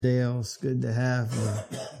Dale, it's good to have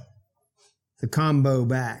the combo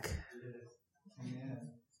back.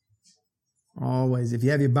 Always. If you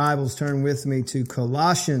have your Bibles, turn with me to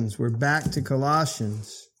Colossians. We're back to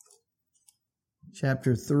Colossians,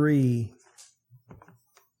 chapter 3,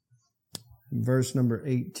 verse number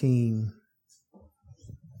 18.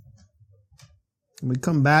 And we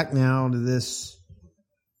come back now to this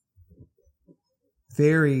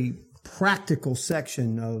very practical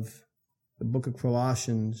section of the book of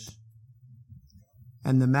Colossians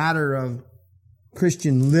and the matter of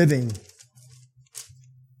Christian living.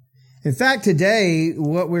 In fact, today,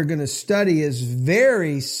 what we're going to study is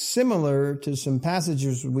very similar to some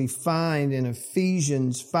passages we find in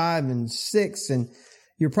Ephesians 5 and 6, and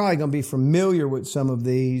you're probably going to be familiar with some of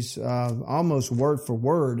these, almost word for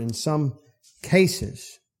word in some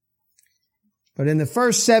cases. But in the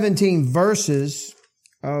first 17 verses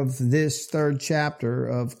of this third chapter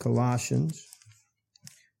of Colossians,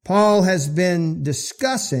 Paul has been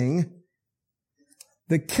discussing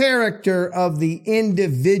the character of the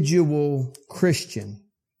individual Christian.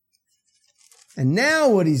 And now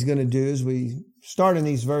what he's going to do as we start in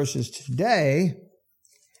these verses today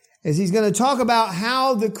is he's going to talk about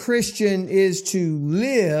how the Christian is to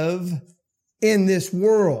live in this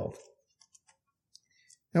world.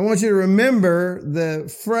 I want you to remember the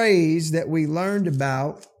phrase that we learned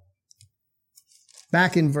about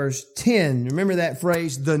back in verse 10. Remember that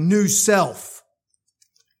phrase, the new self.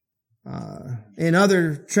 In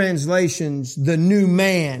other translations, the new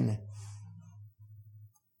man.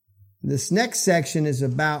 This next section is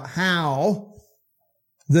about how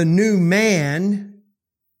the new man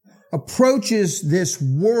approaches this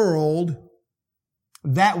world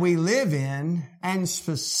that we live in, and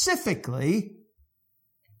specifically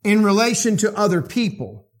in relation to other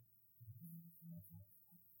people.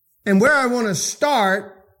 And where I want to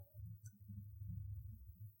start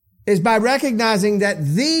is by recognizing that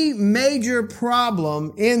the major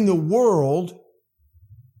problem in the world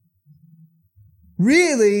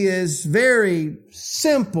really is very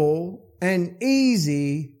simple and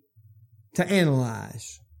easy to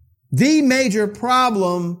analyze. The major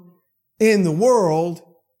problem in the world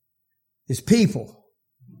is people.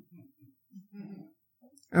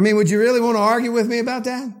 I mean, would you really want to argue with me about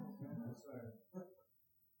that?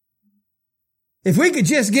 If we could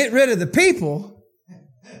just get rid of the people,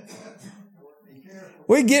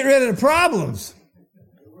 we'd get rid of the problems.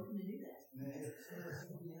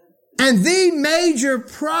 And the major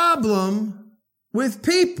problem with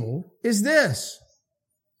people is this.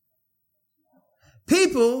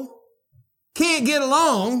 People can't get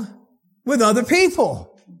along with other people.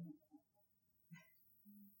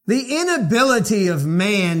 The inability of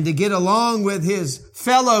man to get along with his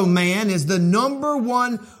fellow man is the number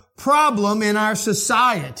one problem in our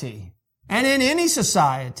society and in any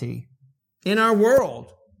society in our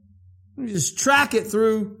world. You just track it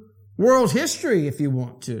through world history if you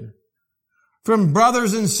want to. From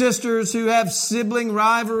brothers and sisters who have sibling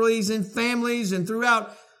rivalries in families and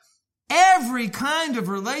throughout every kind of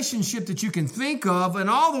relationship that you can think of, and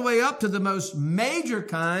all the way up to the most major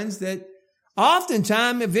kinds that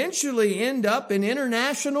oftentimes eventually end up in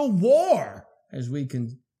international war, as we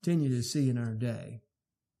continue to see in our day.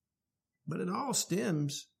 But it all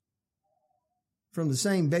stems from the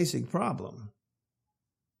same basic problem.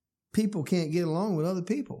 People can't get along with other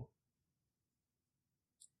people.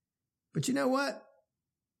 But you know what?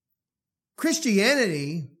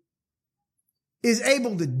 Christianity is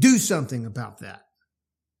able to do something about that.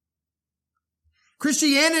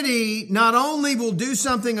 Christianity not only will do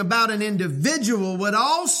something about an individual, but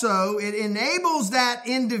also it enables that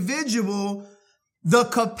individual the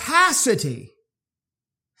capacity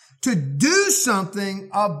to do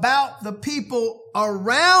something about the people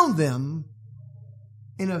around them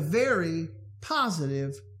in a very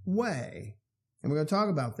positive way. And we're going to talk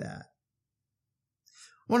about that.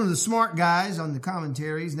 One of the smart guys on the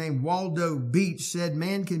commentaries named Waldo Beach said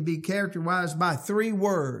man can be characterized by 3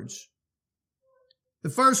 words. The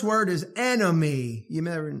first word is enemy. You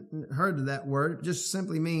may have heard of that word. It just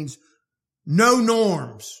simply means no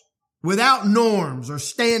norms, without norms or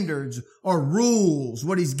standards or rules.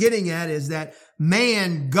 What he's getting at is that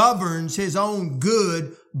man governs his own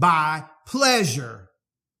good by pleasure.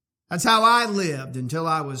 That's how I lived until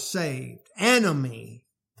I was saved. Enemy.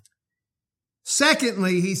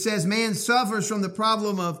 Secondly, he says man suffers from the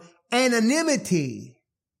problem of anonymity.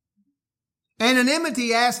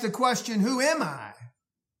 Anonymity asks the question, who am I?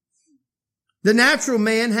 The natural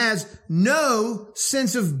man has no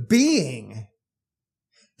sense of being.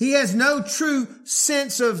 He has no true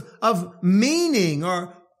sense of meaning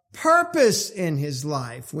or purpose in his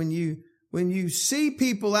life. When you when you see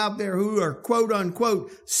people out there who are quote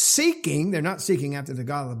unquote seeking, they're not seeking after the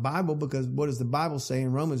God of the Bible, because what does the Bible say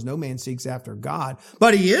in Romans? No man seeks after God,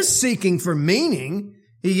 but he is seeking for meaning.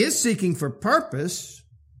 He is seeking for purpose.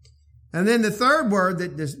 And then the third word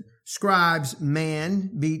that describes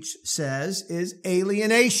man, Beach says, is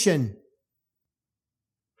alienation.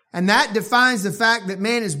 And that defines the fact that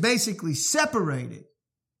man is basically separated.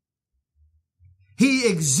 He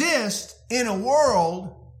exists in a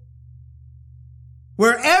world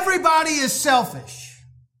where everybody is selfish.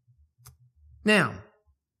 Now,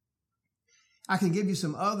 I can give you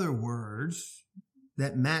some other words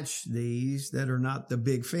that match these that are not the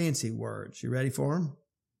big fancy words. You ready for them?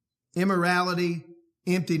 Immorality,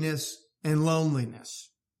 emptiness, and loneliness.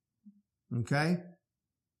 Okay?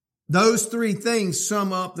 Those three things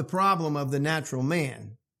sum up the problem of the natural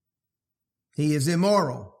man. He is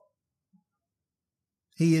immoral.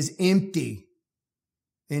 He is empty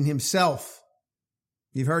in himself.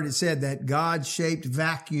 You've heard it said that God-shaped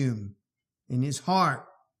vacuum in his heart.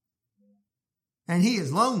 And he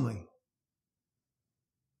is lonely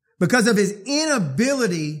because of his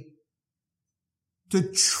inability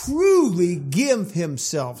to truly give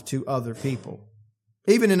himself to other people,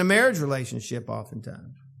 even in a marriage relationship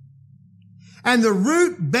oftentimes. And the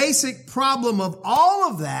root basic problem of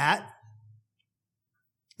all of that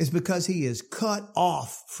is because he is cut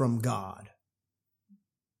off from God.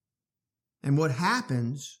 And what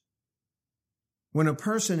happens when a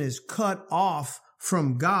person is cut off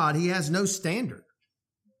from God, he has no standard.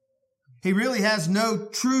 He really has no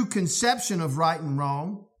true conception of right and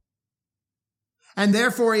wrong. And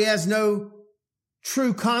therefore he has no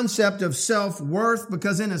true concept of self-worth,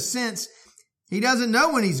 because in a sense, he doesn't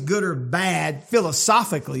know when he's good or bad,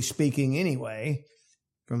 philosophically speaking anyway,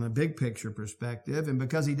 from a big picture perspective. And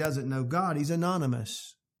because he doesn't know God, he's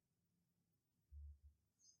anonymous.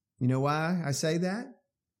 You know why I say that?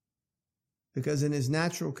 Because in his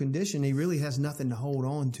natural condition, he really has nothing to hold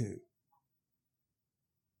on to.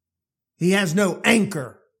 He has no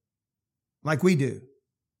anchor like we do.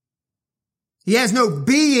 He has no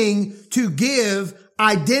being to give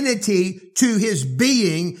identity to his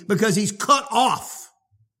being, because he's cut off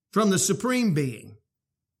from the supreme being.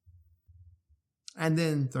 And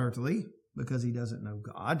then thirdly, because he doesn't know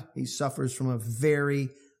God, he suffers from a very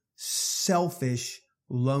selfish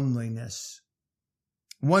loneliness.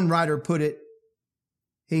 One writer put it,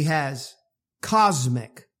 he has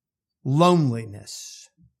cosmic loneliness.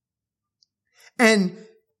 And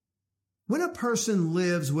when a person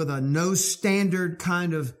lives with a no standard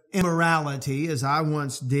kind of immorality, as I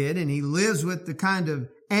once did, and he lives with the kind of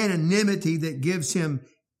anonymity that gives him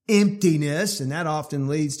emptiness, and that often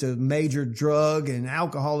leads to major drug and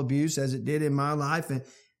alcohol abuse, as it did in my life, and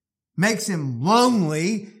makes him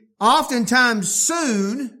lonely, oftentimes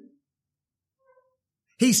soon,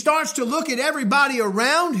 he starts to look at everybody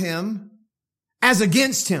around him as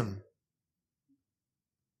against him.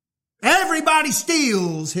 Everybody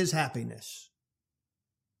steals his happiness.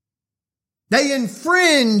 They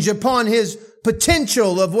infringe upon his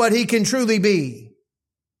potential of what he can truly be.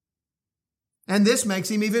 And this makes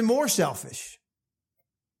him even more selfish,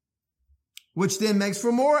 which then makes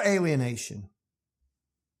for more alienation.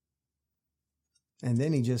 And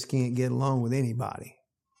then he just can't get along with anybody.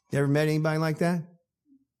 You ever met anybody like that?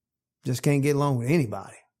 Just can't get along with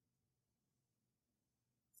anybody.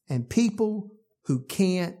 And people who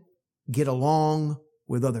can't get along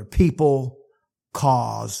with other people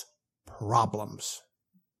cause problems.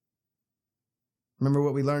 Remember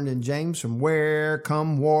what we learned in James? From where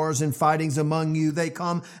come wars and fightings among you? They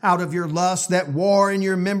come out of your lust, that war in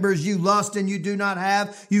your members. You lust and you do not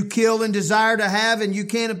have. You kill and desire to have and you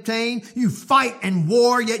can't obtain. You fight and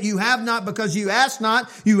war, yet you have not because you ask not.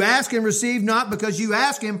 You ask and receive not because you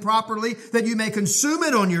ask improperly, that you may consume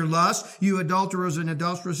it on your lust. You adulterers and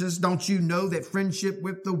adulteresses, don't you know that friendship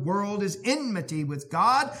with the world is enmity with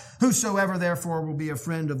God? Whosoever therefore will be a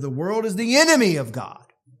friend of the world is the enemy of God.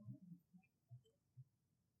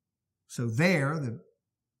 So there,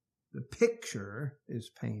 the picture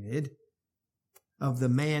is painted of the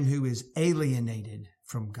man who is alienated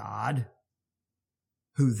from God,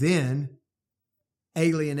 who then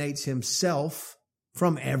alienates himself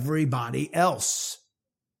from everybody else.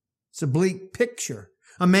 It's a bleak picture.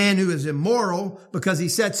 A man who is immoral because he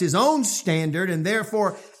sets his own standard and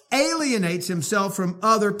therefore alienates himself from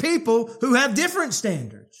other people who have different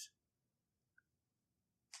standards.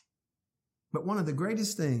 But one of the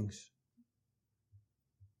greatest things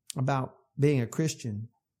about being a Christian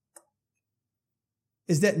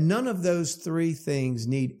is that none of those three things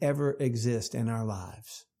need ever exist in our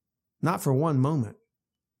lives. Not for one moment.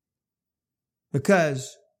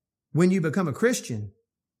 Because when you become a Christian,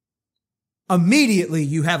 immediately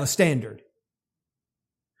you have a standard.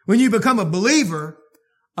 When you become a believer,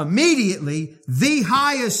 immediately the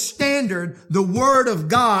highest standard, the Word of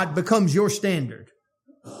God, becomes your standard.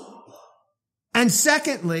 And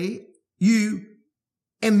secondly, you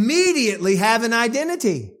immediately have an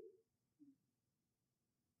identity.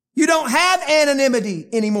 You don't have anonymity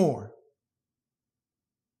anymore.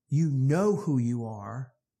 You know who you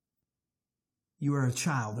are. You are a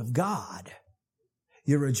child of God.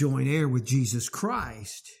 You're a joint heir with Jesus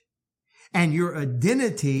Christ. And your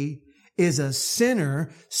identity is a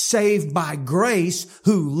sinner saved by grace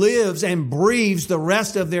who lives and breathes the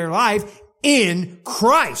rest of their life in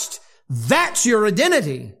Christ. That's your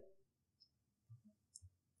identity.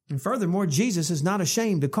 And furthermore, Jesus is not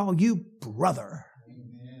ashamed to call you brother.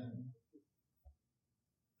 Amen.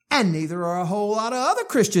 And neither are a whole lot of other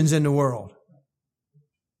Christians in the world.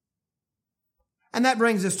 And that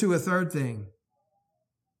brings us to a third thing.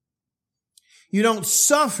 You don't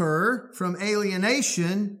suffer from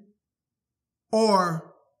alienation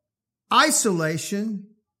or isolation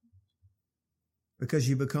because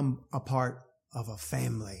you become a part of a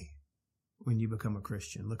family when you become a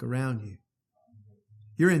Christian. Look around you.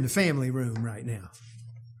 You're in the family room right now.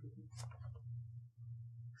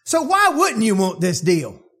 So why wouldn't you want this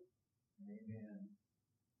deal?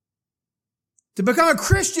 To become a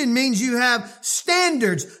Christian means you have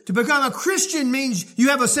standards. To become a Christian means you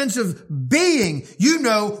have a sense of being. You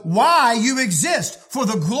know why you exist, for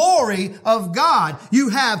the glory of God. You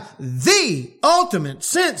have the ultimate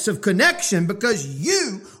sense of connection because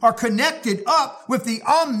you are connected up with the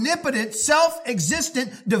omnipotent,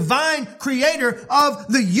 self-existent, divine creator of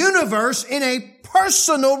the universe in a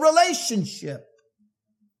personal relationship.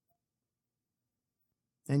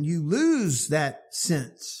 And you lose that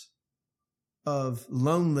sense of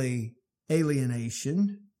lonely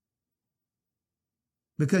alienation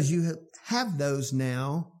because you have those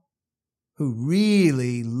now who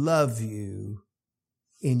really love you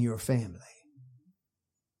in your family.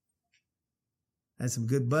 I had some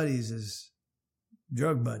good buddies as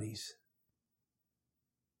drug buddies,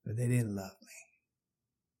 but they didn't love me.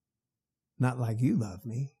 Not like you love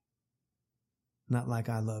me. Not like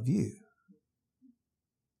I love you.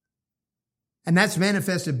 And that's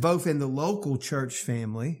manifested both in the local church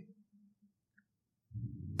family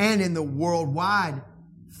and in the worldwide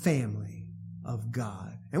family of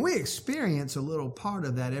God. And we experience a little part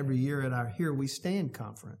of that every year at our Here We Stand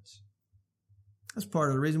conference. That's part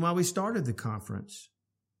of the reason why we started the conference.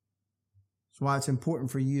 That's why it's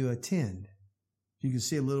important for you to attend. You can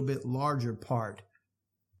see a little bit larger part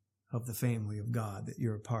of the family of God that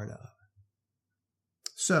you're a part of.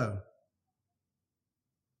 So,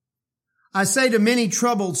 I say to many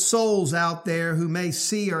troubled souls out there who may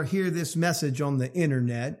see or hear this message on the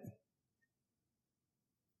internet,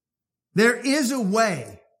 there is a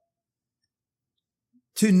way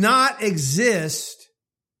to not exist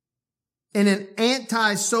in an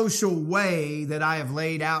antisocial way that I have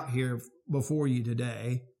laid out here before you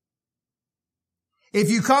today. If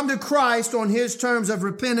you come to Christ on His terms of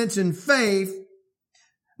repentance and faith,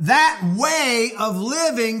 that way of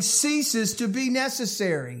living ceases to be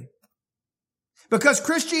necessary. Because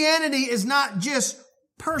Christianity is not just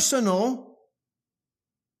personal.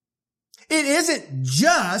 It isn't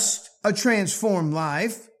just a transformed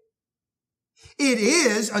life. It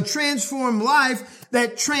is a transformed life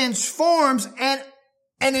that transforms an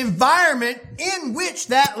environment in which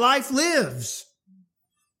that life lives.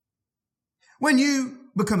 When you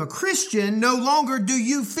become a Christian, no longer do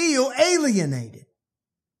you feel alienated.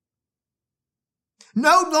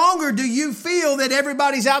 No longer do you feel that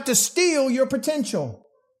everybody's out to steal your potential.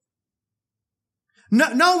 No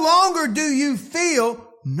longer do you feel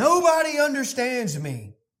nobody understands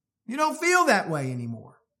me. You don't feel that way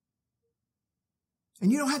anymore.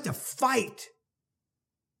 And you don't have to fight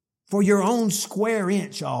for your own square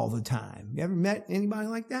inch all the time. You ever met anybody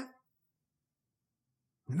like that?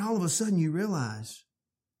 And all of a sudden you realize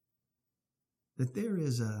that there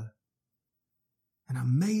is an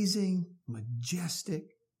amazing, majestic,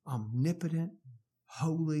 omnipotent,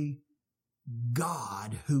 holy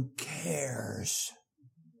God who cares.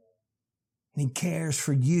 And He cares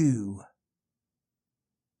for you.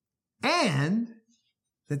 And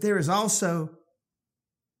that there is also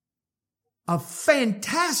a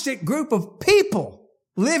fantastic group of people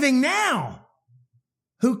living now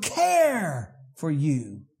who care for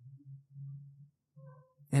you.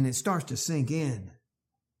 And it starts to sink in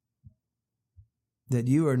that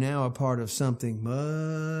you are now a part of something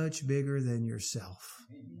much bigger than yourself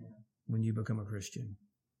when you become a Christian.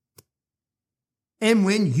 And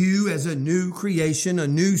when you, as a new creation, a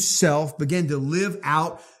new self, begin to live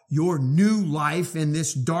out your new life in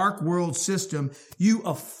this dark world system, you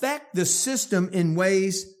affect the system in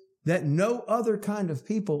ways that no other kind of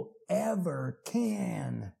people ever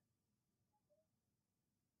can.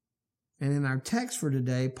 And in our text for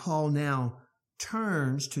today, Paul now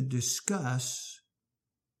turns to discuss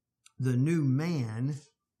the new man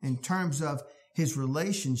in terms of his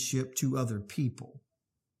relationship to other people.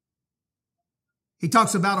 He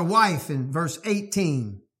talks about a wife in verse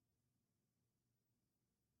 18.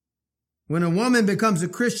 When a woman becomes a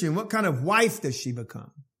Christian, what kind of wife does she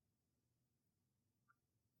become?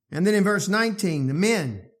 And then in verse 19, the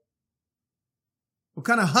men, what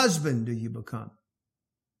kind of husband do you become?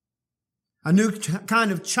 A new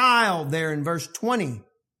kind of child there in verse 20.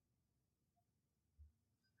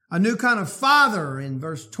 A new kind of father in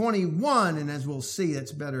verse 21. And as we'll see,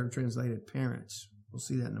 that's better translated parents. We'll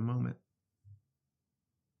see that in a moment.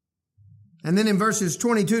 And then in verses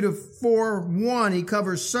 22 to 4:1, he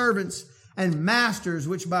covers servants and masters,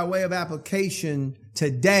 which by way of application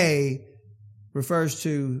today refers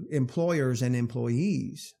to employers and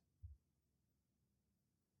employees.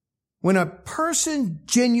 When a person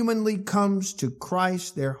genuinely comes to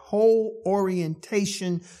Christ, their whole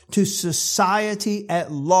orientation to society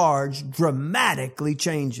at large dramatically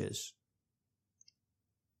changes.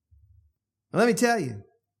 Now, let me tell you,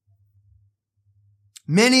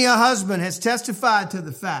 many a husband has testified to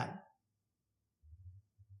the fact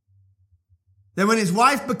that when his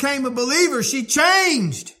wife became a believer, she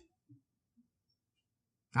changed.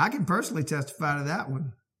 I can personally testify to that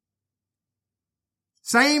one.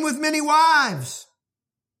 Same with many wives.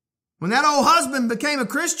 When that old husband became a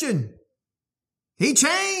Christian, he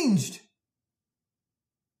changed.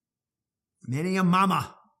 Many a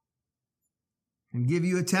mama can give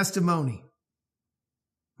you a testimony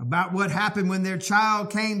about what happened when their child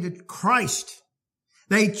came to Christ.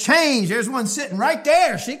 They changed. There's one sitting right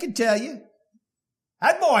there. She could tell you.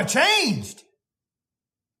 That boy changed.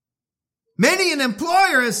 Many an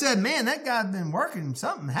employer has said, man, that guy's been working.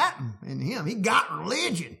 Something happened in him. He got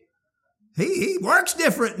religion. He works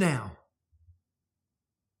different now.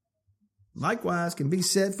 Likewise can be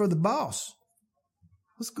said for the boss.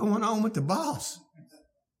 What's going on with the boss?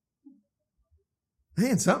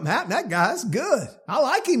 Man, something happened. That guy's good. I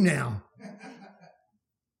like him now.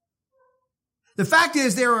 The fact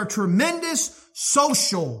is, there are tremendous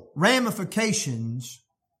social ramifications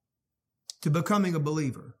to becoming a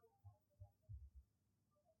believer.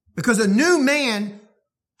 Because a new man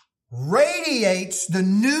radiates the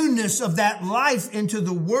newness of that life into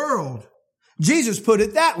the world. Jesus put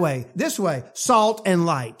it this way, salt and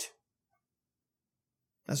light.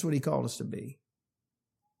 That's what he called us to be.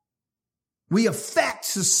 We affect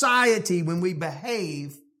society when we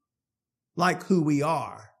behave like who we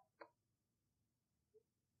are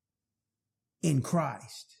in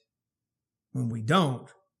Christ. When we don't,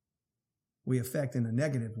 we affect in a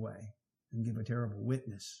negative way and give a terrible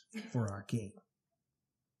witness for our King.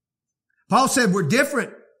 Paul said we're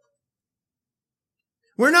different.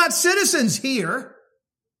 We're not citizens here.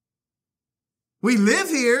 We live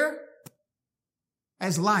here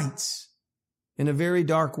as lights in a very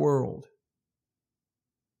dark world.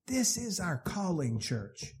 This is our calling,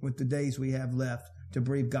 church, with the days we have left to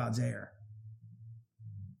breathe God's air.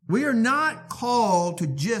 We are not called to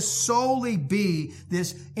just solely be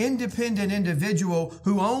this independent individual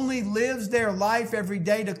who only lives their life every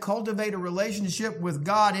day to cultivate a relationship with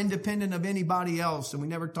God independent of anybody else. And we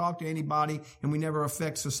never talk to anybody and we never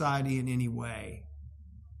affect society in any way.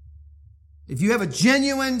 If you have a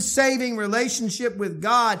genuine saving relationship with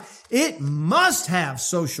God, it must have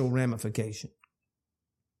social ramification.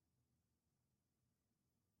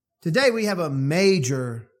 Today we have a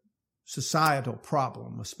major societal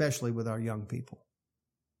problem, especially with our young people.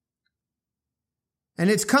 And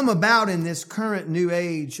it's come about in this current new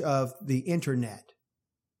age of the internet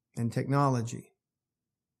and technology.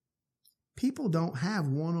 People don't have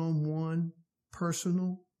one-on-one,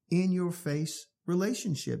 personal, in-your-face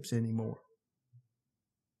relationships anymore.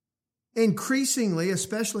 Increasingly,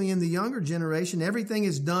 especially in the younger generation, everything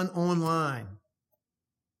is done online,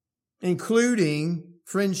 including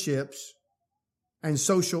friendships and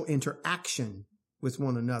social interaction with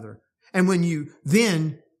one another. And when you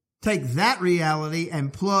then take that reality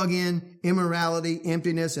and plug in immorality,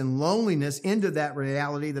 emptiness, and loneliness into that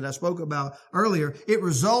reality that I spoke about earlier, it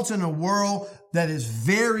results in a world that is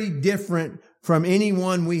very different from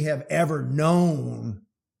anyone we have ever known,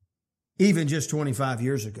 even just 25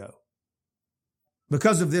 years ago.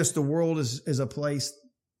 Because of this, the world is a place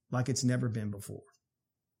like it's never been before.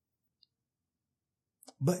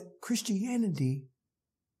 But Christianity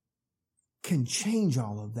can change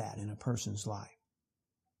all of that in a person's life.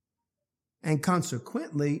 And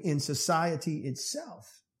consequently, in society itself.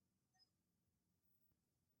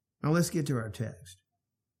 Now let's get to our text.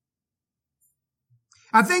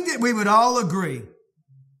 I think that we would all agree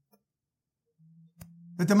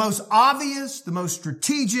that the most obvious, the most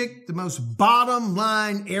strategic, the most bottom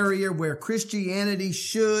line area where Christianity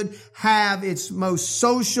should have its most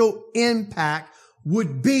social impact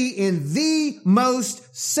would be in the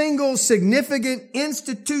most single significant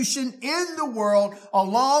institution in the world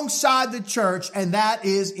alongside the church, and that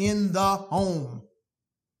is in the home.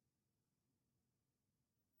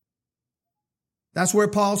 That's where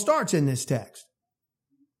Paul starts in this text.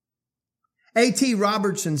 A.T.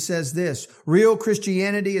 Robertson says this: real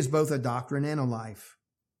Christianity is both a doctrine and a life.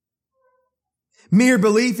 Mere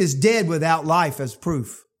belief is dead without life as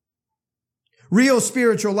proof. Real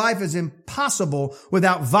spiritual life is impossible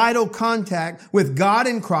without vital contact with God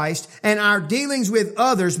and Christ, and our dealings with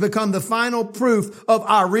others become the final proof of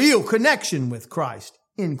our real connection with Christ.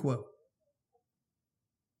 End quote.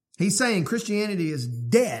 He's saying Christianity is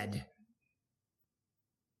dead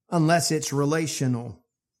unless it's relational.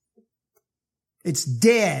 It's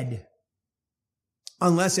dead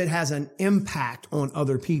unless it has an impact on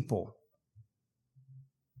other people.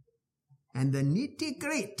 And the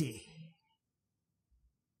nitty-gritty,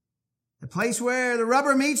 the place where the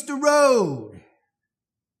rubber meets the road,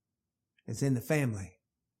 it's in the family,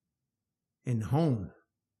 in the home.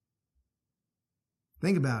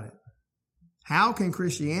 Think about it. How can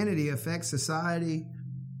Christianity affect society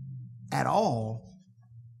at all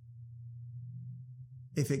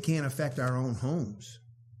if it can't affect our own homes?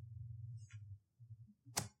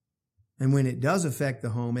 And when it does affect the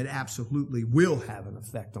home, it absolutely will have an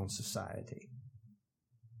effect on society.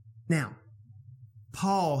 Now,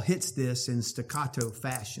 Paul hits this in staccato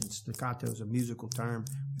fashion. Staccato is a musical term,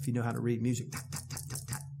 if you know how to read music. Tat, tat, tat, tat,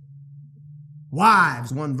 tat.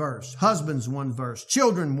 Wives, one verse. Husbands, one verse.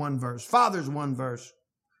 Children, one verse. Fathers, one verse.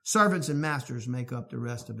 Servants and masters make up the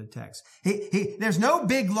rest of the text. There's no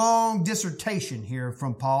big, long dissertation here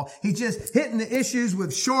from Paul. He's just hitting the issues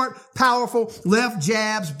with short, powerful left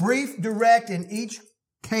jabs, brief, direct in each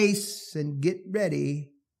case, and get ready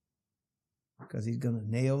because he's going to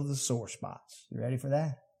nail the sore spots. You ready for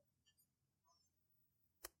that?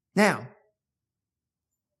 Now,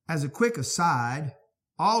 as a quick aside,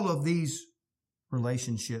 all of these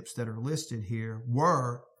relationships that are listed here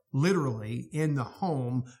were literally in the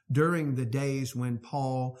home during the days when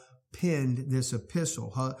Paul penned this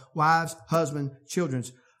epistle. Wives, husbands, children,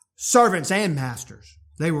 servants, and masters.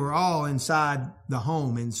 They were all inside the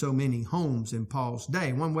home in so many homes in Paul's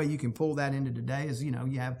day. One way you can pull that into today is, you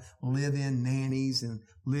have live-in nannies and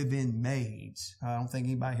live-in maids. I don't think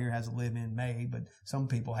anybody here has a live-in maid, but some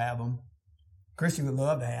people have them. Christian would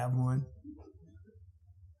love to have one.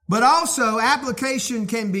 But also, application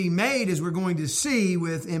can be made, as we're going to see,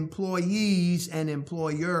 with employees and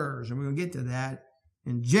employers. And we're going to get to that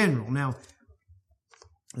in general. Now,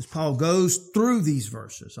 as Paul goes through these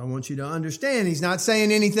verses, I want you to understand he's not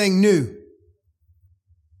saying anything new.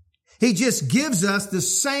 He just gives us the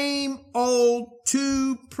same old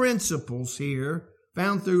two principles here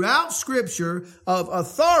found throughout Scripture of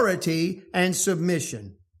authority and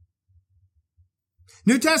submission.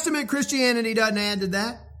 New Testament Christianity doesn't add to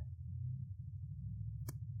that.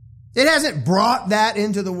 It hasn't brought that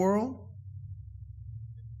into the world.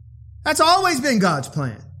 That's always been God's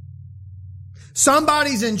plan.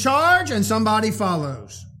 Somebody's in charge and somebody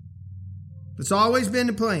follows. It's always been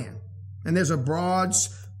the plan. And there's a broad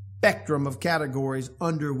spectrum of categories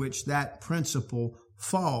under which that principle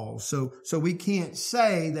falls. So we can't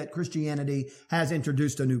say that Christianity has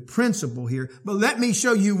introduced a new principle here, but let me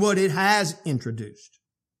show you what it has introduced.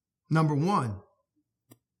 Number one,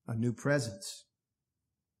 a new presence.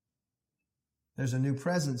 There's a new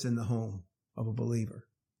presence in the home of a believer.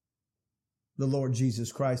 The Lord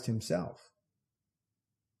Jesus Christ himself.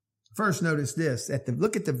 First, notice this.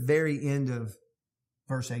 Look at the very end of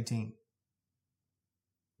verse 18.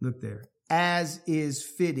 Look there. As is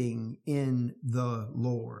fitting in the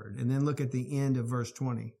Lord. And then look at the end of verse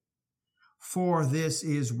 20. For this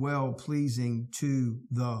is well pleasing to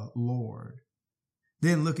the Lord.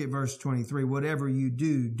 Then look at verse 23. Whatever you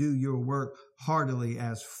do, do your work heartily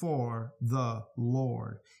as for the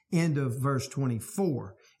Lord. End of verse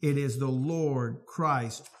 24. It is the Lord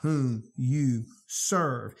Christ whom you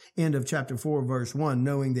serve. End of chapter 4, verse 1,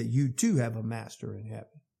 knowing that you too have a master in heaven.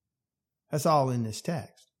 That's all in this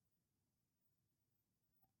text.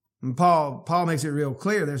 And Paul makes it real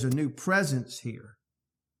clear there's a new presence here.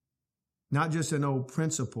 Not just an old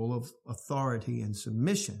principle of authority and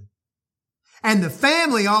submission. And the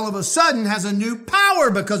family all of a sudden has a new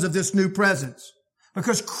power because of this new presence.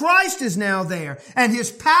 Because Christ is now there and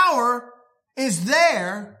his power is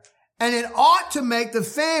there, and it ought to make the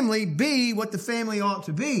family be what the family ought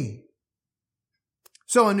to be.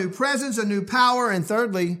 So a new presence, a new power, and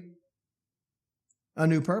thirdly, a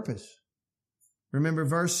new purpose. Remember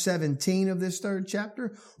verse 17 of this third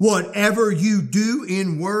chapter? Whatever you do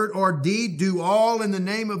in word or deed, do all in the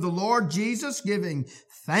name of the Lord Jesus, giving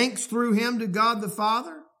thanks through him to God the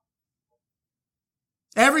Father.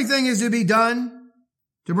 Everything is to be done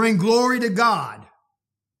to bring glory to God.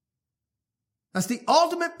 That's the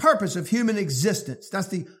ultimate purpose of human existence. That's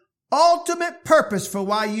the ultimate purpose for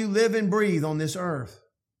why you live and breathe on this earth.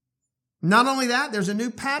 Not only that, there's a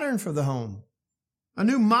new pattern for the home. A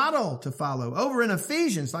new model to follow. Over in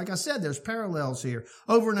Ephesians, like I said, there's parallels here.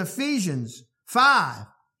 Over in Ephesians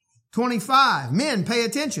 5:25, men, pay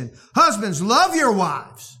attention. Husbands, love your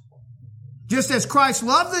wives, just as Christ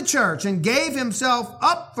loved the church and gave himself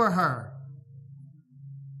up for her.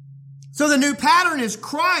 So the new pattern is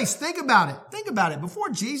Christ. Think about it. Think about it. Before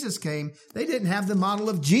Jesus came, they didn't have the model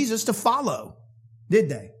of Jesus to follow, did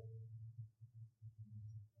they?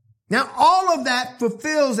 Now, all of that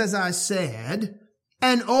fulfills, as I said,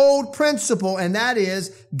 an old principle, and that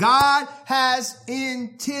is God has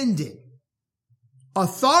intended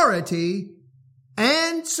authority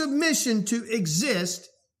and submission to exist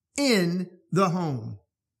in the home.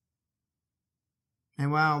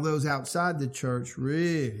 And while those outside the church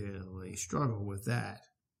really struggle with that,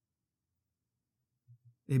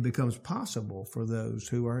 it becomes possible for those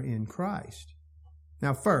who are in Christ.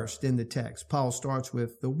 Now, first, in the text, Paul starts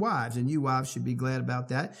with the wives, and you wives should be glad about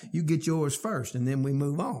that. You get yours first, and then we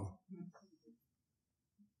move on.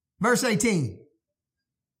 Verse 18.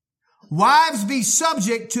 Wives, be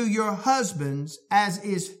subject to your husbands as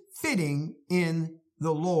is fitting in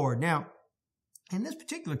the Lord. Now, in this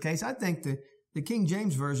particular case, I think the King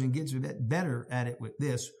James Version gets a bit better at it with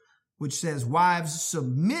this, which says, wives,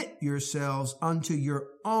 submit yourselves unto your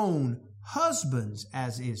own husbands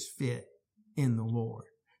as is fit in the Lord.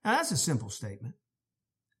 Now, that's a simple statement.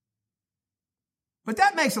 But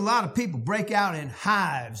that makes a lot of people break out in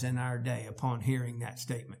hives in our day upon hearing that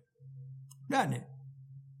statement, doesn't it?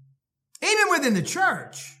 Even within the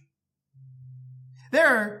church, there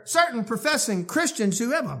are certain professing Christians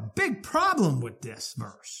who have a big problem with this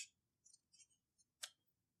verse.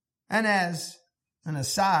 And as an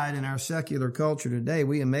aside, in our secular culture today,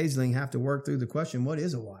 we amazingly have to work through the question, what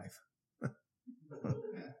is a wife?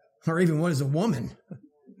 Or even what is a woman,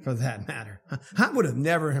 for that matter? I would have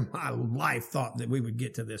never in my life thought that we would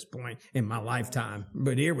get to this point in my lifetime,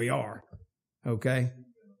 but here we are, okay?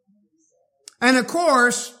 And of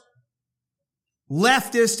course,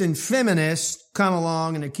 leftists and feminists come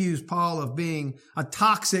along and accuse Paul of being a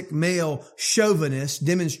toxic male chauvinist,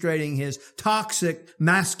 demonstrating his toxic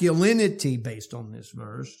masculinity based on this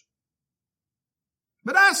verse.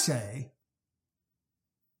 But I say,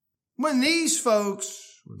 when these folks,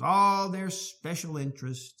 with all their special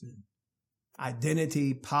interest and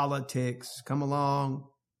identity politics, come along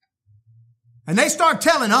and they start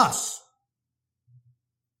telling us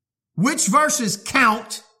which verses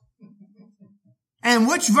count and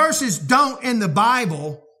which verses don't in the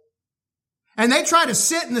Bible, and they try to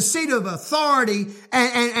sit in the seat of authority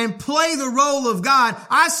and play the role of God,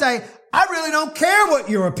 I say, I really don't care what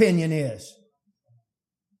your opinion is.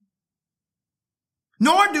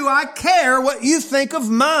 Nor do I care what you think of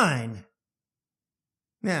mine.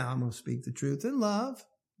 Now, I'm going to speak the truth in love.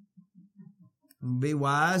 Be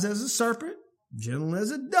wise as a serpent, gentle as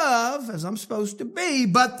a dove, as I'm supposed to be.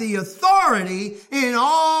 But the authority in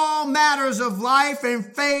all matters of life and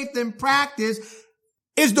faith and practice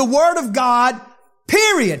is the Word of God,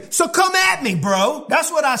 period. So come at me, bro. That's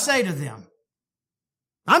what I say to them.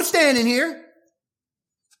 I'm standing here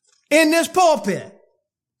in this pulpit.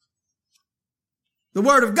 The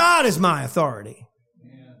Word of God is my authority.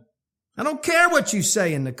 Yeah. I don't care what you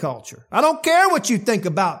say in the culture. I don't care what you think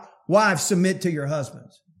about wives submit to your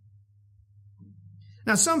husbands.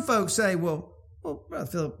 Now, some folks say, well, Brother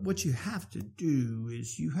Philip, what you have to do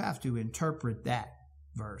is you have to interpret that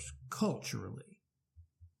verse culturally.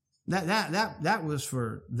 That was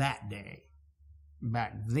for that day,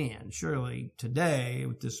 back then. Surely today,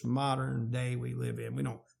 with this modern day we live in, we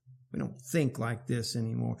don't think like this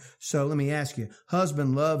anymore. So let me ask you,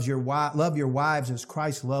 husband, love your wives as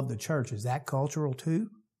Christ loved the church. Is that cultural too?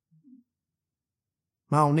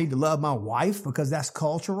 I don't need to love my wife because that's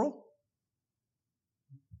cultural.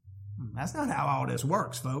 That's not how all this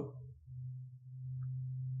works, folks.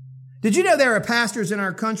 Did you know there are pastors in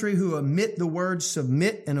our country who omit the words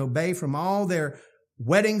submit and obey from all their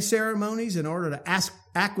wedding ceremonies in order to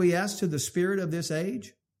acquiesce to the spirit of this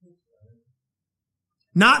age?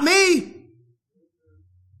 Not me.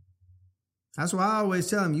 That's why I always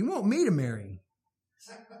tell them, you want me to marry.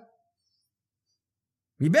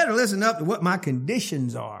 You better listen up to what my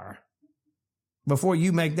conditions are before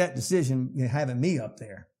you make that decision having me up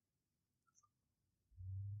there.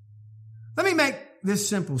 Let me make this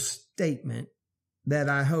simple statement that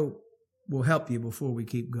I hope will help you before we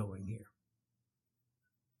keep going here.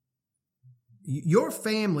 Your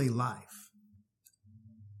family life,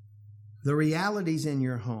 the realities in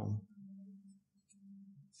your home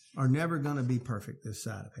are never going to be perfect this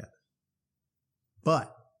side of heaven.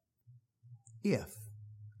 But if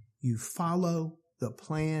you follow the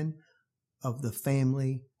plan of the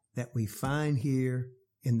family that we find here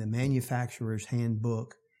in the manufacturer's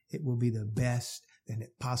handbook, it will be the best that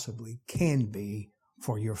it possibly can be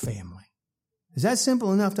for your family. Is that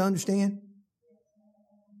simple enough to understand?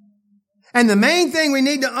 And the main thing we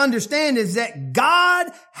need to understand is that God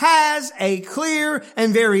has a clear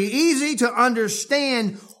and very easy to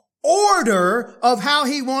understand order of how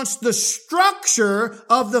He wants the structure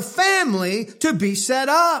of the family to be set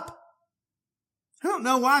up. I don't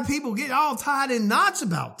know why people get all tied in knots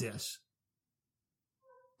about this.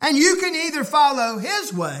 And you can either follow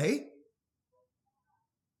His way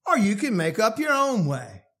or you can make up your own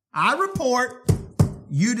way. I report,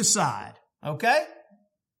 you decide. Okay?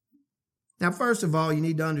 Now, first of all, you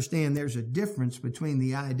need to understand there's a difference between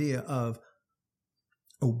the idea of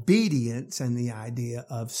obedience and the idea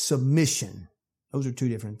of submission. Those are two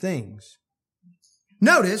different things.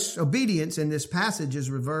 Notice, obedience in this passage is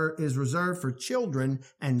reserved for children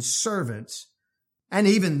and servants. And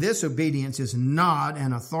even this obedience is not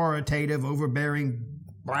an authoritative, overbearing,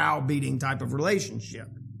 browbeating type of relationship.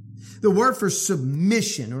 The word for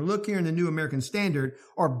submission, or look here in the New American Standard,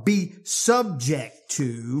 or be subject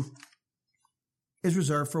to, is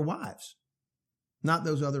reserved for wives, not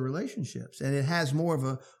those other relationships. And it has more of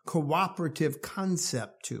a cooperative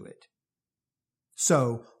concept to it.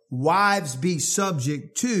 So, wives be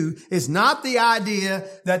subject to is not the idea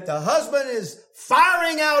that the husband is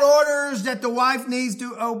firing out orders that the wife needs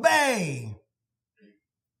to obey.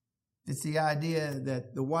 It's the idea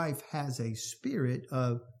that the wife has a spirit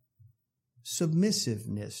of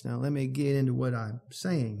submissiveness. Now, let me get into what I'm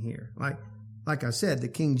saying here. Like I said, the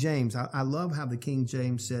King James, I love how the King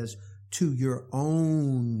James says, to your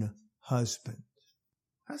own husband.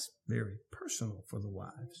 That's very personal for the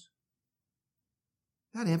wives.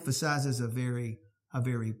 That emphasizes a very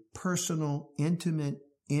personal, intimate,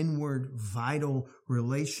 inward, vital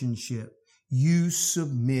relationship. You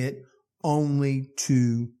submit only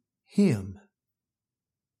to Him.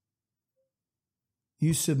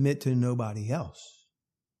 You submit to nobody else.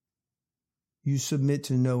 You submit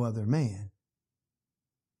to no other man.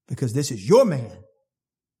 Because this is your man.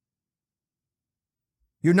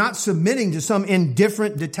 You're not submitting to some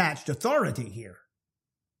indifferent, detached authority here.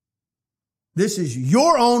 This is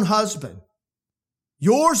your own husband.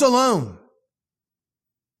 Yours alone.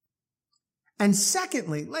 And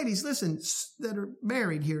secondly, ladies, listen, that are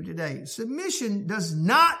married here today, submission does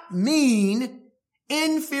not mean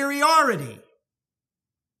inferiority.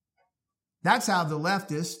 That's how the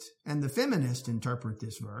leftist and the feminist interpret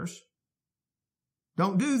this verse.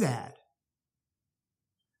 Don't do that.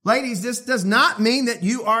 Ladies, this does not mean that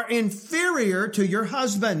you are inferior to your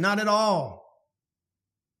husband. Not at all.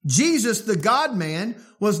 Jesus, the God-man,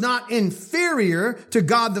 was not inferior to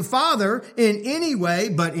God the Father in any way,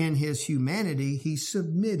 but in His humanity, He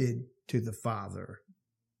submitted to the Father.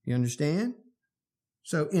 You understand?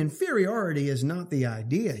 So inferiority is not the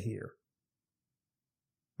idea here.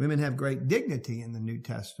 Women have great dignity in the New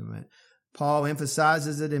Testament. Paul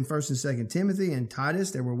emphasizes it in 1st and 2nd Timothy and Titus.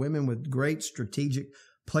 There were women with great strategic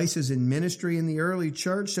places in ministry in the early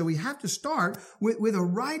church. So we have to start with a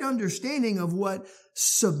right understanding of what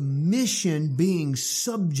submission, being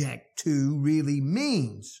subject to, really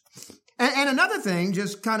means. And another thing,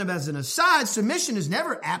 just kind of as an aside, submission is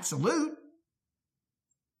never absolute.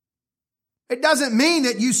 It doesn't mean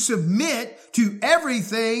that you submit to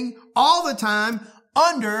everything all the time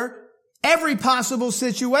under every possible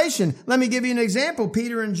situation. Let me give you an example.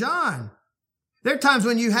 Peter and John. There are times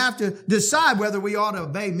when you have to decide whether we ought to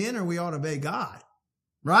obey men or we ought to obey God.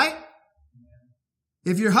 Right?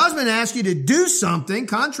 If your husband asks you to do something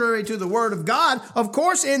contrary to the word of God, of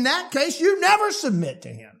course, in that case, you never submit to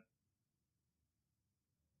him.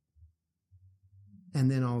 And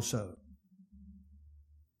then also,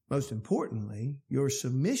 most importantly, your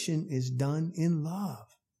submission is done in love.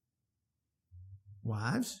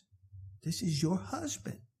 Wives, this is your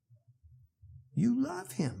husband. You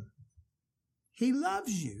love him. He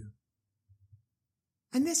loves you.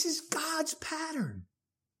 And this is God's pattern.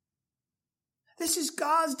 This is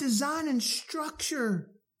God's design and structure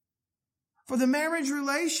for the marriage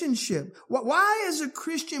relationship. Why, as a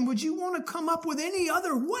Christian, would you want to come up with any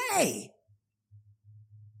other way?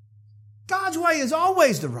 God's way is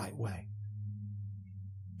always the right way.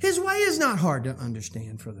 His way is not hard to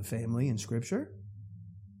understand for the family in Scripture.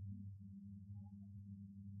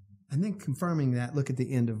 And then confirming that, look at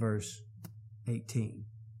the end of verse 18.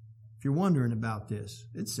 If you're wondering about this,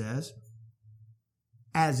 it says,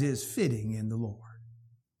 as is fitting in the Lord.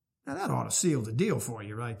 Now that ought to seal the deal for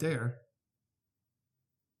you right there.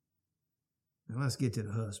 Now let's get to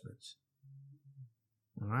the husbands.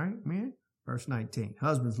 All right, man? Verse 19.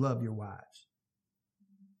 Husbands, love your wives.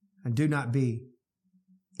 And do not be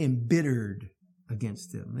embittered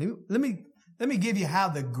against them. Let me give you how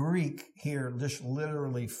the Greek here just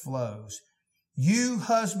literally flows. You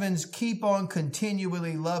husbands keep on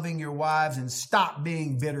continually loving your wives and stop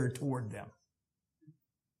being bitter toward them.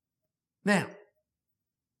 Now,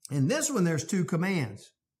 in this one, there's two commands.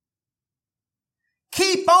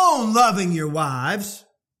 Keep on loving your wives.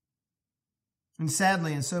 And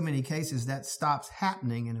sadly, in so many cases, that stops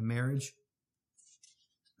happening in a marriage.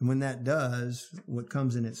 And when that does, what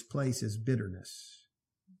comes in its place is bitterness.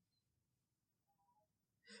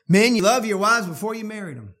 Men, you love your wives before you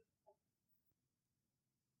married them.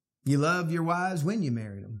 You love your wives when you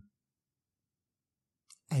married them.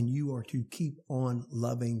 And you are to keep on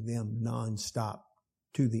loving them nonstop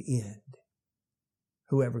to the end.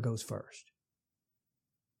 Whoever goes first.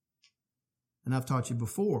 And I've taught you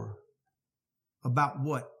before about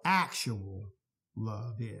what actual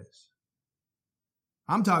love is.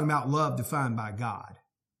 I'm talking about love defined by God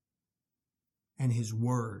and His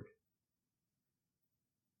Word.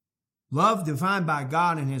 Love defined by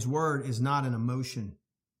God and His Word is not an emotion.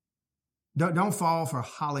 Don't fall for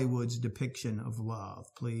Hollywood's depiction of love,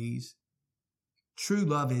 please. True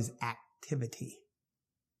love is activity.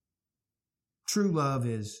 True love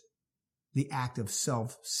is the act of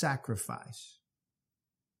self-sacrifice.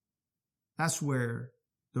 That's where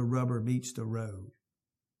the rubber meets the road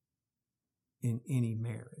in any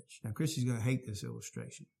marriage. Now, Christy's going to hate this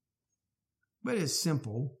illustration, but it's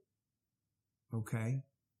simple, okay?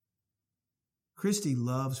 Christy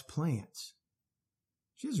loves plants.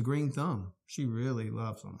 She has a green thumb. She really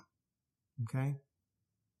loves them, okay?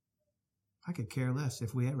 I could care less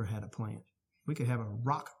if we ever had a plant. We could have a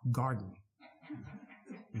rock garden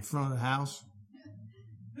in front of the house,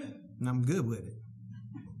 and I'm good with it,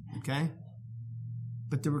 okay?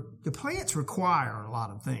 But the plants require a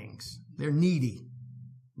lot of things. They're needy,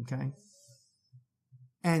 okay?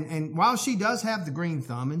 And while she does have the green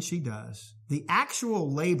thumb, and she does, the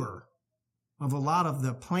actual labor of a lot of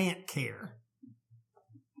the plant care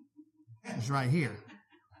is right here.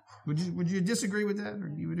 Would you disagree with that, or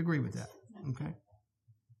you would agree with that? Okay.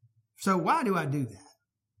 So why do I do that?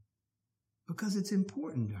 Because it's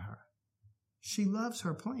important to her. She loves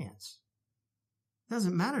her plants. It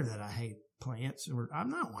doesn't matter that I hate plants, or I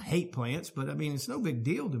don't hate plants, but I mean, it's no big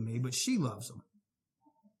deal to me, but she loves them.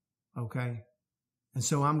 Okay. And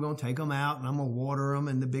so I'm going to take them out and I'm going to water them,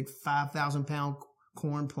 and the big 5,000-pound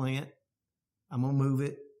corn plant, I'm going to move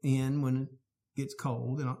it in when it gets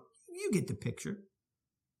cold, and you get the picture.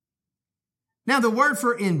 Now, the word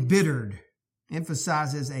for embittered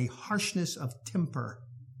emphasizes a harshness of temper.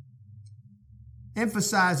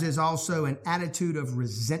 Emphasizes also an attitude of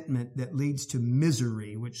resentment that leads to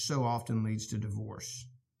misery, which so often leads to divorce.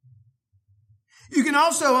 You can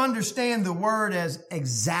also understand the word as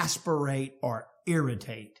exasperate or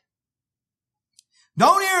irritate.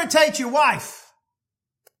 Don't irritate your wife.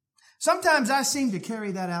 Sometimes I seem to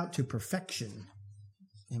carry that out to perfection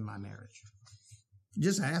in my marriage.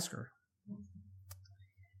 Just ask her.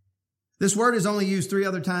 This word is only used 3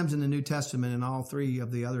 other times in the New Testament, and all 3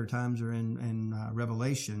 of the other times are in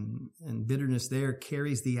Revelation. And bitterness there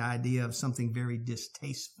carries the idea of something very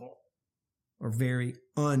distasteful or very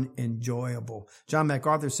unenjoyable. John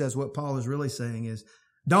MacArthur says what Paul is really saying is,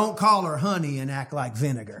 don't call her honey and act like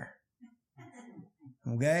vinegar.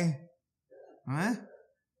 Okay? All right?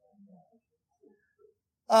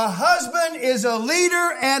 A husband is a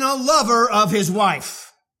leader and a lover of his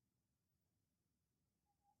wife.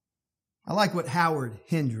 I like what Howard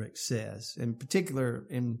Hendricks says, in particular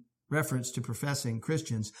in reference to professing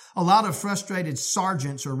Christians. A lot of frustrated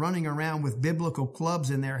sergeants are running around with biblical clubs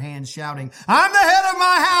in their hands shouting, I'm the head of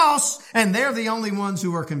my house, and they're the only ones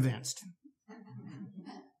who are convinced.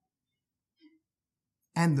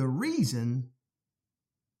 And the reason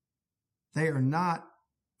they are not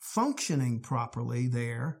functioning properly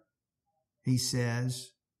there, he says,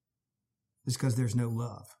 is because there's no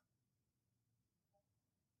love.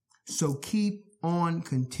 So keep on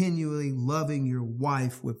continually loving your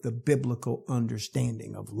wife with the biblical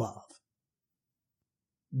understanding of love.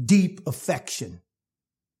 Deep affection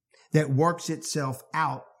that works itself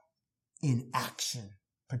out in action,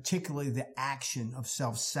 particularly the action of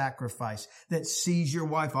self-sacrifice that sees your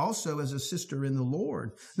wife also as a sister in the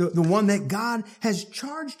Lord, the one that God has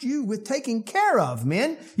charged you with taking care of,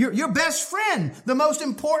 men. Your best friend, the most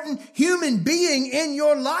important human being in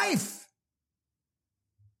your life.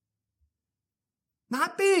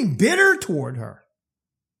 Not being bitter toward her.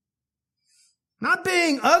 Not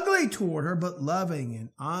being ugly toward her, but loving and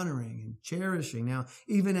honoring and cherishing. Now,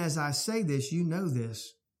 even as I say this, you know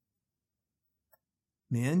this.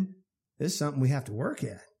 Men, this is something we have to work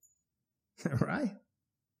at. Right?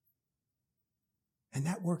 And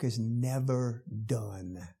that work is never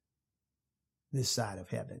done this side of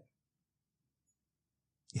heaven.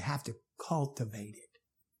 You have to cultivate it.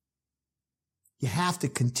 You have to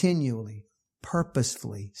continually,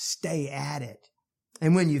 purposefully stay at it.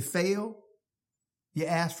 And when you fail, you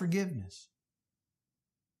ask forgiveness.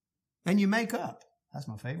 And you make up. That's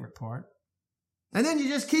my favorite part. And then you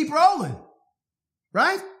just keep rolling.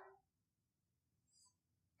 Right?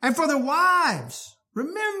 And for the wives,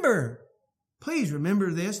 remember, please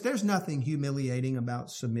remember this. There's nothing humiliating about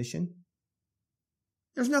submission.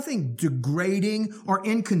 There's nothing degrading or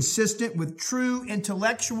inconsistent with true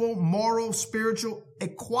intellectual, moral, spiritual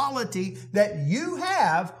equality that you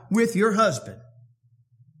have with your husband.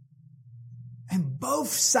 And both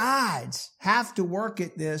sides have to work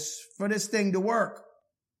at this for this thing to work.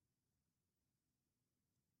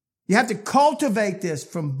 You have to cultivate this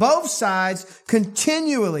from both sides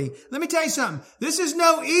continually. Let me tell you something. This is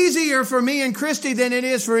no easier for me and Christy than it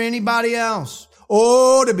is for anybody else.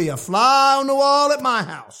 Oh, to be a fly on the wall at my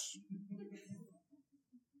house.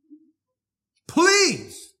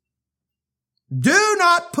 Please do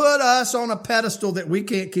not put us on a pedestal that we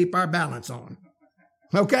can't keep our balance on.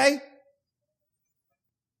 Okay?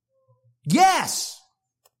 Yes.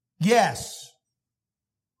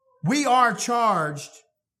 We are charged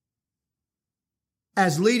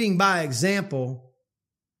as leading by example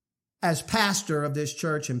as pastor of this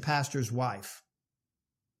church and pastor's wife.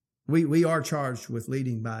 We are charged with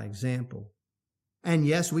leading by example. And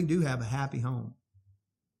yes, we do have a happy home.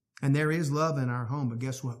 And there is love in our home, but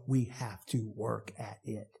guess what? We have to work at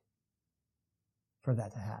it for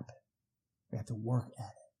that to happen. We have to work at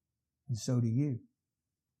it. And so do you.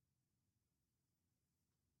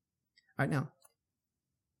 All right, now,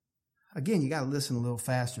 again, you got to listen a little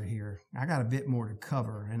faster here. I got a bit more to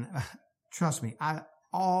cover. And trust me,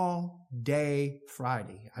 all day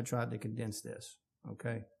Friday, I tried to condense this.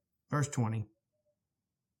 Okay. Verse 20.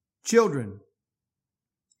 Children,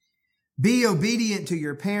 be obedient to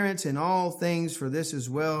your parents in all things, for this is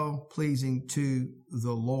well pleasing to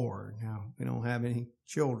the Lord. Now, we don't have any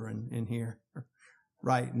children in here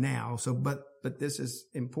right now. So, but this is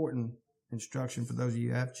important instruction for those of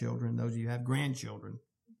you who have children, those of you who have grandchildren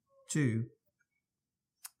too.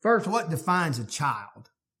 First, what defines a child?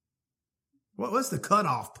 What's the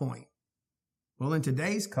cutoff point? Well, in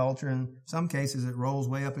today's culture, in some cases, it rolls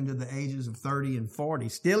way up into the ages of 30 and 40.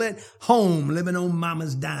 Still at home, living on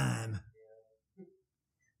mama's dime.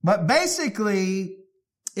 But basically,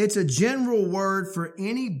 it's a general word for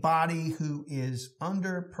anybody who is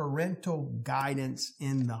under parental guidance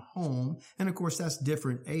in the home. And of course, that's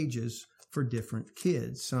different ages for different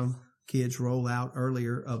kids. Some kids roll out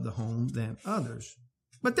earlier of the home than others.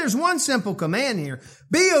 But there's one simple command here.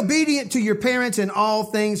 Be obedient to your parents in all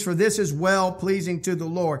things, for this is well pleasing to the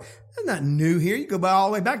Lord. There's nothing new here. You go all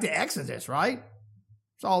the way back to Exodus, right?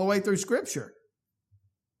 It's all the way through Scripture.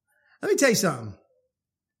 Let me tell you something.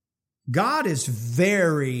 God is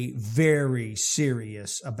very, very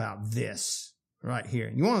serious about this right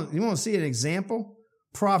here. You want to see an example?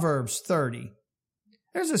 Proverbs 30.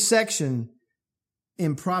 There's a section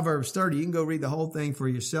in Proverbs 30, you can go read the whole thing for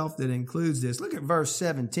yourself that includes this. Look at verse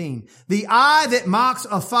 17. The eye that mocks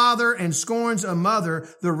a father and scorns a mother,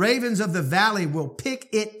 the ravens of the valley will pick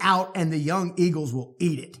it out and the young eagles will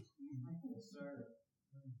eat it.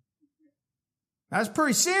 That's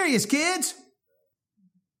pretty serious, kids.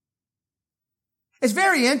 It's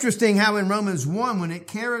very interesting how in Romans 1, when it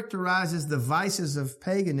characterizes the vices of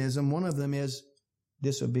paganism, one of them is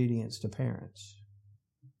disobedience to parents.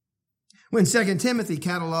 When 2 Timothy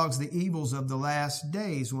catalogs the evils of the last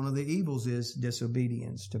days, one of the evils is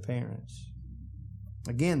disobedience to parents.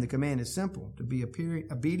 Again, the command is simple, to be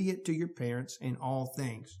obedient to your parents in all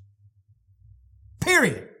things.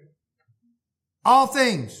 Period. All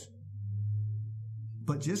things.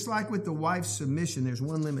 But just like with the wife's submission, there's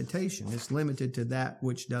one limitation. It's limited to that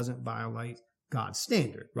which doesn't violate God's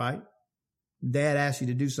standard, right? Dad asks you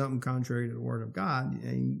to do something contrary to the word of God,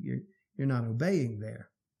 and you're not obeying there.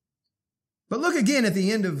 But look again at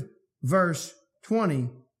the end of verse 20.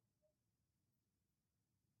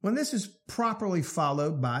 When this is properly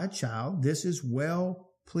followed by a child, this is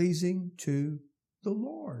well pleasing to the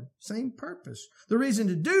Lord. Same purpose. The reason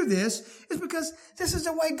to do this is because this is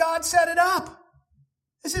the way God set it up.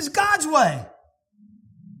 This is God's way.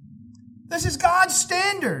 This is God's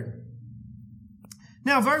standard.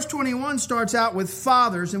 Now, verse 21 starts out with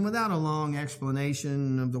fathers, and without a long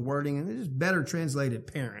explanation of the wording, and it is better translated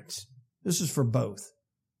parents. This is for both.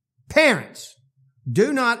 Parents,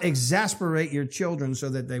 do not exasperate your children so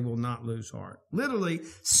that they will not lose heart. Literally,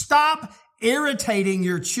 stop irritating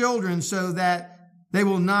your children so that they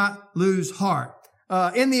will not lose heart.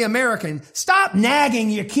 In the American, stop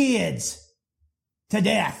nagging your kids to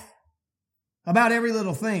death about every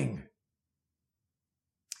little thing.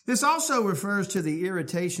 This also refers to the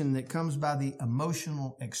irritation that comes by the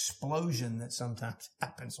emotional explosion that sometimes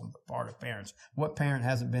happens on the part of parents. What parent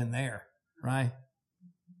hasn't been there, right?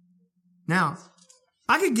 Now,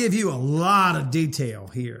 I could give you a lot of detail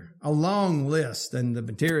here, a long list and the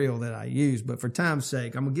material that I use, but for time's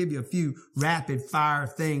sake, I'm going to give you a few rapid fire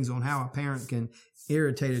things on how a parent can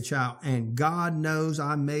irritate a child. And God knows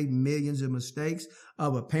I made millions of mistakes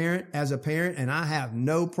as a parent, and I have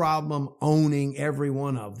no problem owning every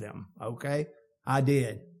one of them. Okay? I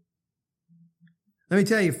did. Let me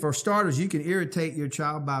tell you, for starters, you can irritate your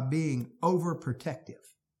child by being overprotective,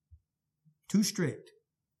 too strict.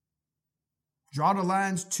 Draw the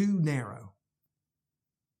lines too narrow.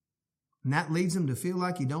 And that leads them to feel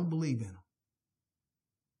like you don't believe in them.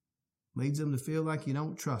 Leads them to feel like you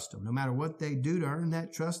don't trust them. No matter what they do to earn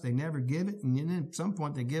that trust, they never give it. And then at some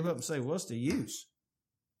point they give up and say, what's the use?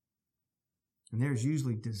 And there's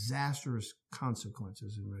usually disastrous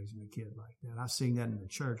consequences in raising a kid like that. I've seen that in the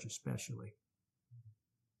church especially.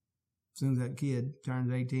 As soon as that kid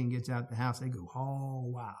turns 18, gets out the house, they go all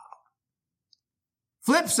wild.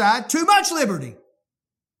 Flip side, too much liberty.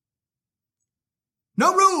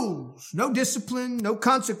 No rules, no discipline, no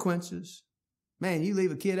consequences. Man, you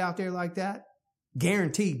leave a kid out there like that,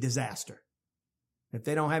 guaranteed disaster. If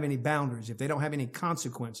they don't have any boundaries, if they don't have any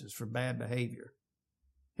consequences for bad behavior.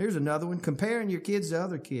 Here's another one, comparing your kids to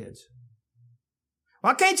other kids.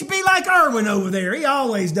 Why can't you be like Irwin over there? He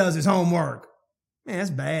always does his homework. Man, that's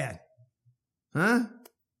bad. Huh?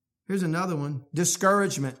 Here's another one,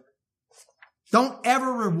 discouragement. Don't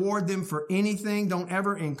ever reward them for anything. Don't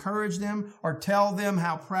ever encourage them or tell them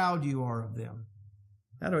how proud you are of them.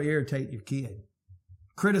 That'll irritate your kid.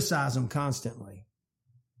 Criticize them constantly.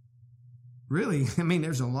 Really,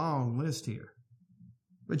 there's a long list here.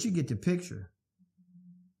 But you get the picture.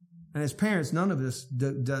 And as parents, none of us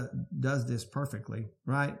does this perfectly,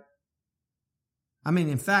 right?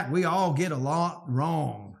 In fact, we all get a lot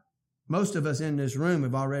wrong. Most of us in this room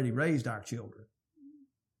have already raised our children.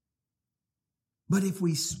 But if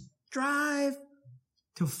we strive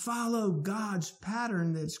to follow God's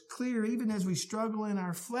pattern that's clear, even as we struggle in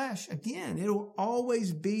our flesh, again, it'll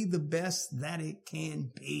always be the best that it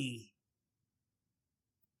can be.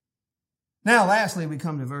 Now, lastly, we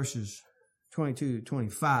come to verses 22 to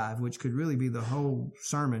 25, which could really be the whole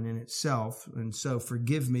sermon in itself. And so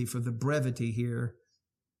forgive me for the brevity here.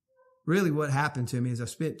 Really what happened to me is I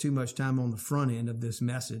spent too much time on the front end of this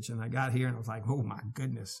message, and I got here and I was like, oh my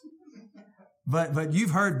goodness. But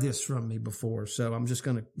you've heard this from me before, so I'm just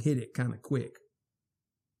going to hit it kind of quick.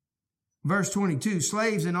 Verse 22,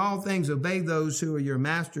 slaves in all things obey those who are your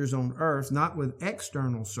masters on earth, not with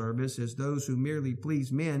external service as those who merely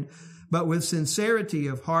please men, but with sincerity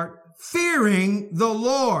of heart, fearing the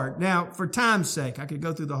Lord. Now, for time's sake, I could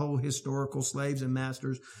go through the whole historical slaves and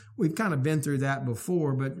masters. We've kind of been through that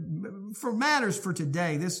before, but for matters for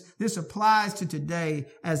today, this applies to today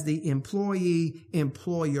as the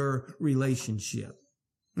employee-employer relationship.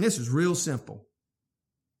 And this is real simple.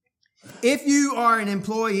 If you are an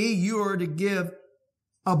employee, you are to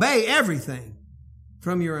obey everything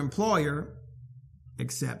from your employer,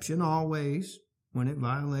 exception always when it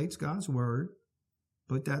violates God's word.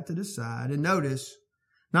 Put that to the side. And notice,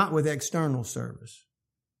 not with external service.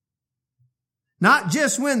 Not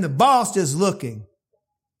just when the boss is looking,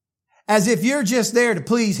 as if you're just there to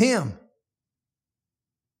please him,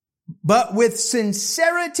 but with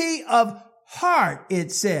sincerity of heart,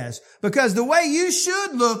 it says. Because the way you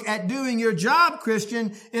should look at doing your job,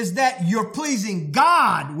 Christian, is that you're pleasing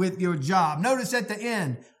God with your job. Notice at the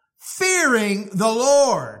end, fearing the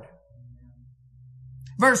Lord.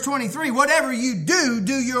 Verse 23, whatever you do,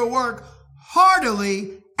 do your work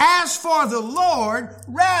heartily as for the Lord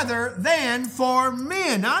rather than for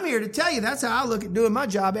men. Now, I'm here to tell you that's how I look at doing my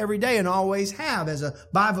job every day and always have as a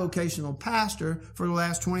bivocational pastor for the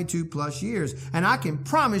last 22 plus years. And I can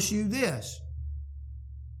promise you this.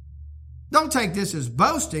 Don't take this as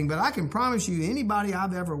boasting, but I can promise you anybody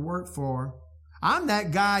I've ever worked for, I'm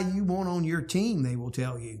that guy you want on your team, they will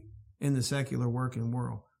tell you, in the secular working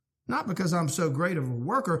world. Not because I'm so great of a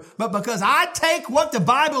worker, but because I take what the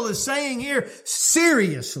Bible is saying here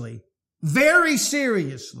seriously, very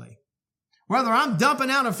seriously. Whether I'm dumping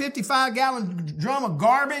out a 55-gallon drum of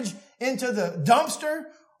garbage into the dumpster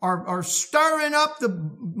or stirring up the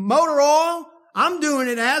motor oil, I'm doing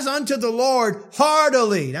it as unto the Lord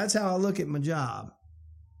heartily. That's how I look at my job.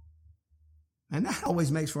 And that always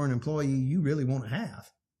makes for an employee you really want to have.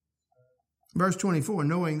 Verse 24,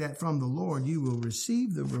 knowing that from the Lord you will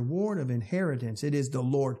receive the reward of inheritance. It is the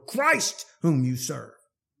Lord Christ whom you serve.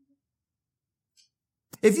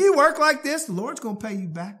 If you work like this, the Lord's going to pay you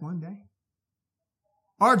back one day.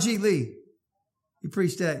 R.G. Lee, he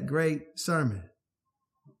preached that great sermon.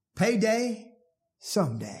 Payday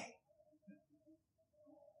someday.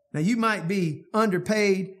 Now you might be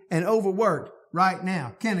underpaid and overworked right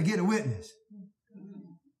now. Can I get a witness?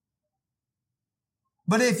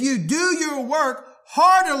 But if you do your work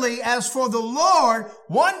heartily as for the Lord,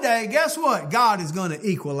 one day, guess what? God is going to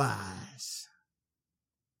equalize.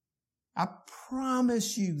 I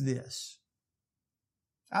promise you this.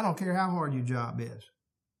 I don't care how hard your job is.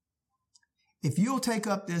 If you'll take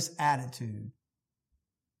up this attitude,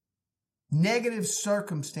 negative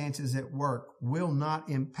circumstances at work will not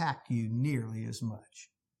impact you nearly as much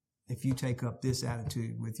if you take up this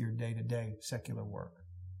attitude with your day-to-day secular work.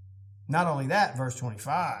 Not only that, verse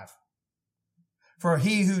 25, for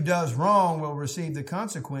he who does wrong will receive the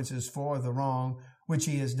consequences for the wrong which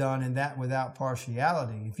he has done, and that without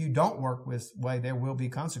partiality. If you don't work this way, there will be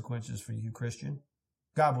consequences for you, Christian.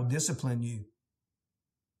 God will discipline you.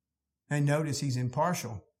 And notice he's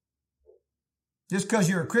impartial. Just because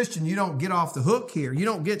you're a Christian, you don't get off the hook here. You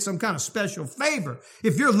don't get some kind of special favor.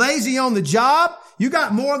 If you're lazy on the job, you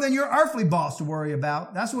got more than your earthly boss to worry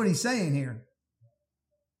about. That's what he's saying here.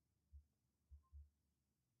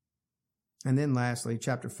 And then lastly,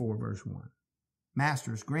 chapter 4, verse 1.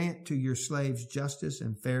 Masters, grant to your slaves justice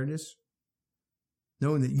and fairness,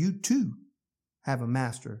 knowing that you too have a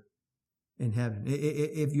master in heaven.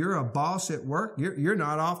 If you're a boss at work, you're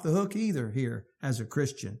not off the hook either here as a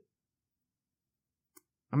Christian.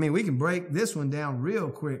 I mean, we can break this one down real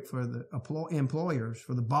quick for the employers,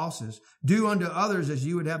 for the bosses. Do unto others as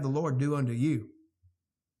you would have the Lord do unto you.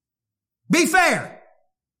 Be fair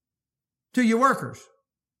to your workers.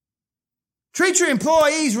 Treat your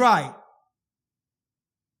employees right.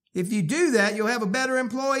 If you do that, you'll have a better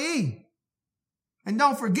employee. And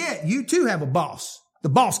don't forget, you too have a boss, the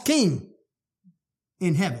boss king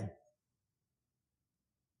in heaven.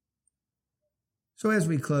 So as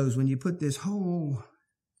we close, when you put this whole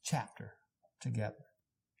chapter together,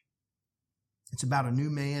 it's about a new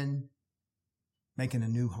man making a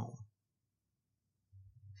new home.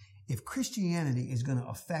 If Christianity is going to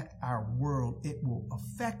affect our world, it will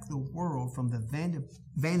affect the world from the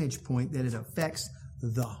vantage point that it affects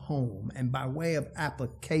the home. And by way of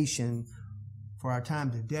application for our time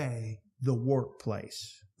today, the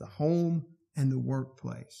workplace, the home and the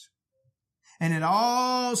workplace. And it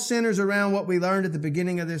all centers around what we learned at the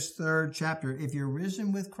beginning of this third chapter. If you're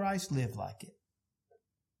risen with Christ, live like it.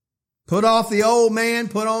 Put off the old man,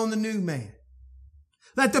 put on the new man.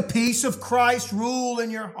 Let the peace of Christ rule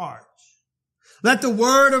in your hearts. Let the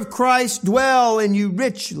word of Christ dwell in you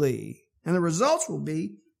richly. And the results will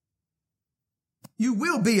be, you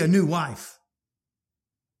will be a new wife.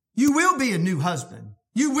 You will be a new husband.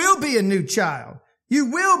 You will be a new child.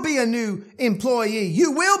 You will be a new employee.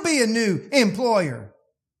 You will be a new employer.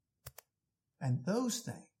 And those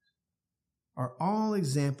things are all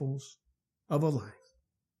examples of a life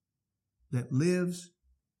that lives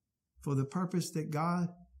for the purpose that God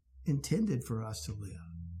intended for us to live,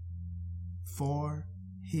 for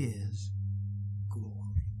His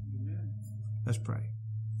glory. Amen. Let's pray.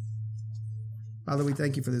 Father, we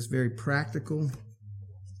thank you for this very practical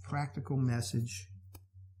message,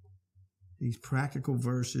 these practical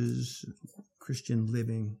verses, Christian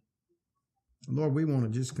living. Lord, we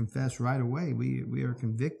want to just confess right away, we are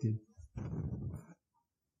convicted.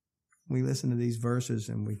 We listen to these verses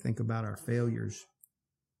and we think about our failures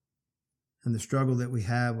and the struggle that we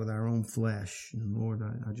have with our own flesh. And Lord,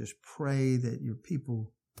 I just pray that your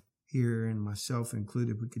people here, and myself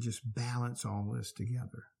included, we could just balance all this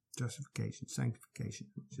together. Justification, sanctification,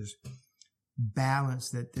 just balance,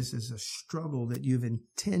 that this is a struggle that you've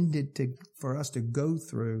intended for us to go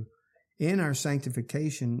through in our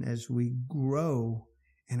sanctification as we grow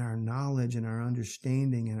in our knowledge and our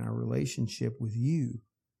understanding and our relationship with you.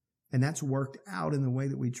 And that's worked out in the way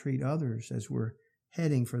that we treat others as we're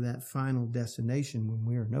heading for that final destination when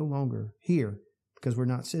we are no longer here because we're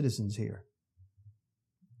not citizens here.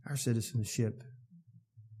 Our citizenship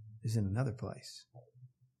is in another place,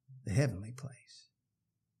 the heavenly place.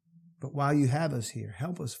 But while you have us here,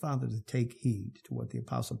 help us, Father, to take heed to what the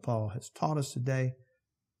Apostle Paul has taught us today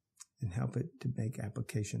and help it to make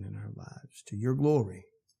application in our lives. To your glory. In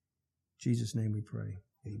Jesus' name we pray.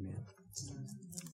 Amen.